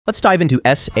Let's dive into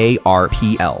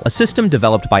SARP-L, a system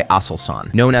developed by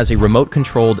Aselsan, known as a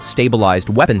Remote-Controlled Stabilized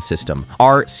Weapon System,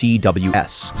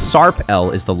 RCWS.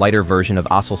 SARP-L is the lighter version of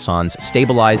Aselsan's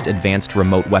Stabilized Advanced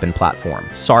Remote Weapon Platform,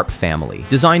 SARP family,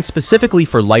 designed specifically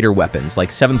for lighter weapons like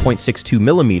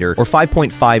 7.62mm or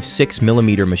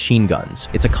 5.56mm machine guns.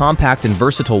 It's a compact and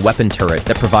versatile weapon turret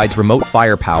that provides remote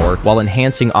firepower while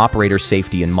enhancing operator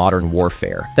safety in modern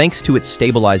warfare. Thanks to its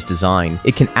stabilized design,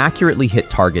 it can accurately hit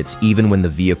targets even when the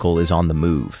vehicle is on the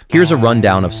move. Here's a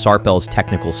rundown of SARP-L's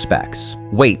technical specs.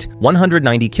 Weight,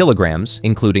 190 kilograms,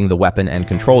 including the weapon and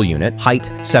control unit.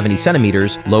 Height, 70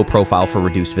 centimeters, low profile for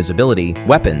reduced visibility.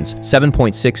 Weapons,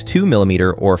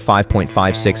 7.62mm or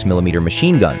 5.56mm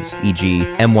machine guns, e.g.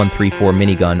 M134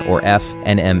 minigun or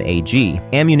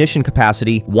FNMAG. Ammunition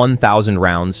capacity, 1,000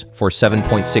 rounds for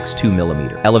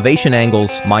 7.62mm. Elevation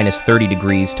angles, minus 30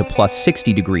 degrees to plus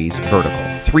 60 degrees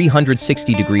vertical.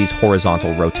 360 degrees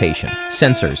horizontal rotation.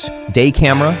 Sensors, day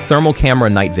camera, thermal camera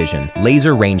night vision,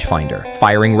 laser rangefinder.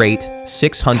 Firing rate,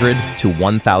 600 to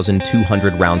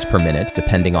 1,200 rounds per minute,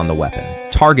 depending on the weapon.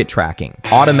 Target tracking,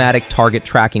 automatic target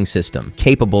tracking system,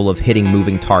 capable of hitting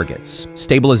moving targets.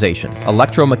 Stabilization,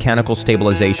 electromechanical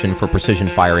stabilization for precision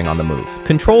firing on the move.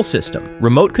 Control system,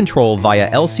 remote control via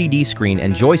LCD screen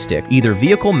and joystick, either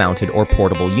vehicle-mounted or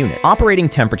portable unit. Operating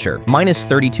temperature, minus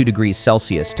 32 degrees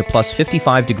Celsius to plus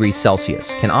 55 degrees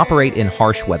Celsius, can operate in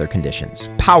harsh weather conditions.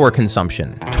 Power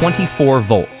consumption, 24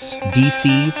 volts,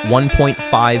 DC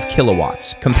 1.5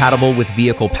 kilowatts, compatible with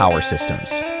vehicle power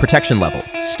systems. Protection level,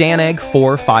 STANAG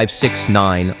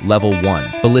 4569 Level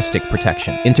 1, ballistic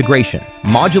protection. Integration,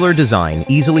 modular design,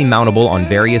 easily mountable on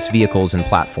various vehicles and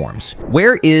platforms.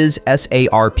 Where is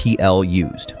SARP-L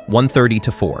used?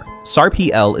 130-4.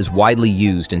 SARP-L is widely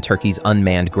used in Turkey's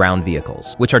unmanned ground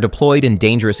vehicles, which are deployed in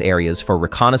dangerous areas for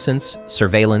reconnaissance,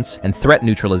 surveillance, and threat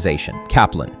neutralization.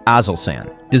 Kaplan,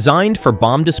 Aselsan. Designed for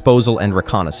bomb disposal and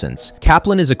reconnaissance,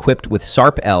 Kaplan is equipped with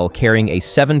SARP-L carrying a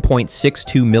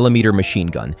 7.62mm machine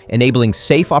gun, enabling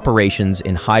safe operations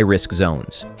in high-risk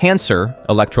zones. Hanser,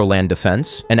 Electroland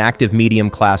Defense, an active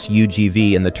medium-class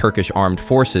UGV in the Turkish Armed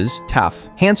Forces,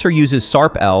 TAF. Hanser uses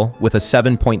SARP-L with a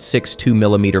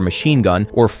 7.62mm machine gun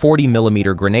or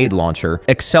 40mm grenade launcher,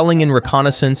 excelling in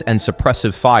reconnaissance and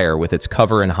suppressive fire with its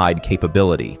cover and hide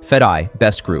capability. Fedai,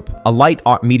 Best Group, a light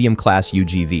medium-class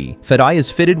UGV. Fedai is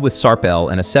fitted with SARP-L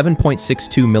and a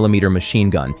 7.62mm machine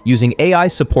gun, using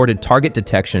AI-supported target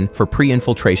detection for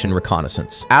pre-infiltration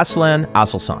reconnaissance.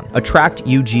 Aselsan, a tracked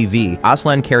UGV.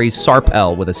 Aselsan carries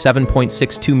SARP-L with a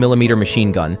 7.62mm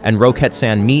machine gun and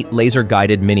Roketsan Meat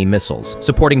laser-guided mini-missiles,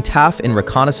 supporting TAF in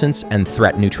reconnaissance and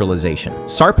threat neutralization.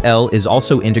 SARP-L is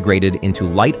also integrated into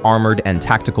light armored and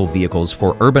tactical vehicles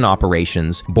for urban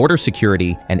operations, border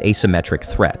security, and asymmetric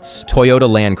threats. Toyota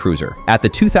Land Cruiser. At the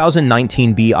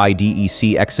 2019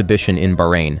 BIDEC exhibition in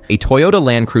Bahrain, a Toyota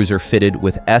Land Cruiser fitted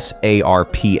with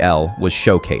SARP-L was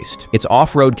showcased. Its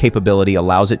off-road capability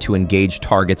allows it to engage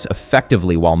targets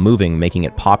effectively while moving, making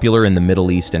it popular in the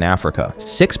Middle East and Africa.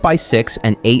 6x6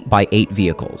 and 8x8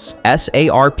 vehicles.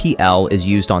 SARP-L is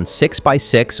used on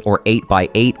 6x6 or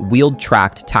 8x8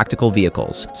 wheeled-tracked tactical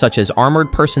vehicles, such as armored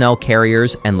personnel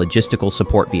carriers and logistical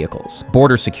support vehicles.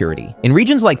 Border security. In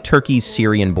regions like Turkey's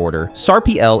Syrian border,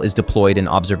 SARP-L is deployed in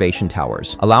observation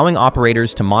towers, allowing operators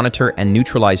to monitor and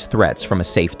neutralize threats from a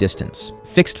safe distance.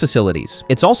 Fixed facilities.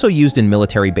 It's also used in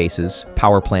military bases,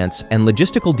 power plants, and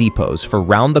logistical depots for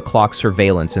round-the-clock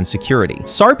surveillance and security.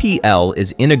 SARP-L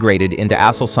is integrated into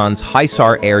Aselsan's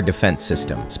HISAR air defense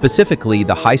system, specifically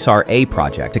the HISAR-A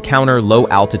project, to counter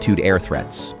low-altitude air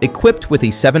threats. Equipped with a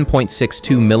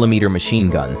 7.62mm machine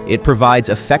gun, it provides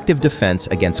effective defense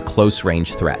against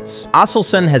close-range threats.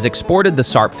 Aselsan has exported the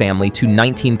SARP family to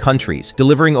 19 countries,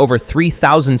 delivering over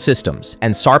 3,000 systems,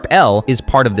 and SARP-L is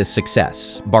part of this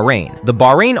success. Bahrain. The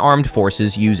Bahrain Armed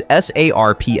Forces use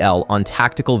SARP-L on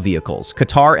tactical vehicles.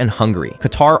 Qatar and Hungary.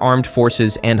 Qatar Armed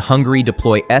Forces and Hungary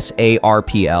deploy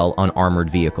SARP-L on armored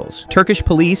vehicles. Turkish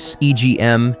Police,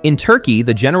 EGM. In Turkey,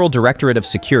 the General Directorate of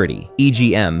Security,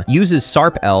 EGM, uses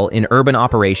SARP-L in urban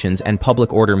operations and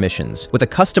public order missions, with a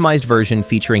customized version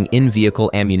featuring in-vehicle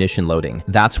ammunition loading.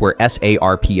 That's where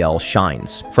SARP-L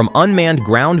shines. From unmanned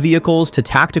ground vehicles to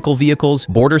tactical vehicles,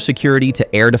 border security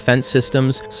to air defense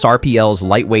systems, SARP-L's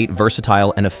lightweight, versatile,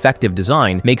 and effective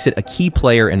design makes it a key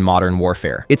player in modern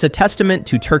warfare. It's a testament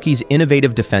to Turkey's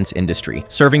innovative defense industry,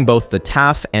 serving both the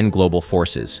TAF and global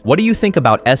forces. What do you think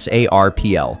about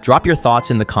SARP-L? Drop your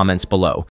thoughts in the comments below.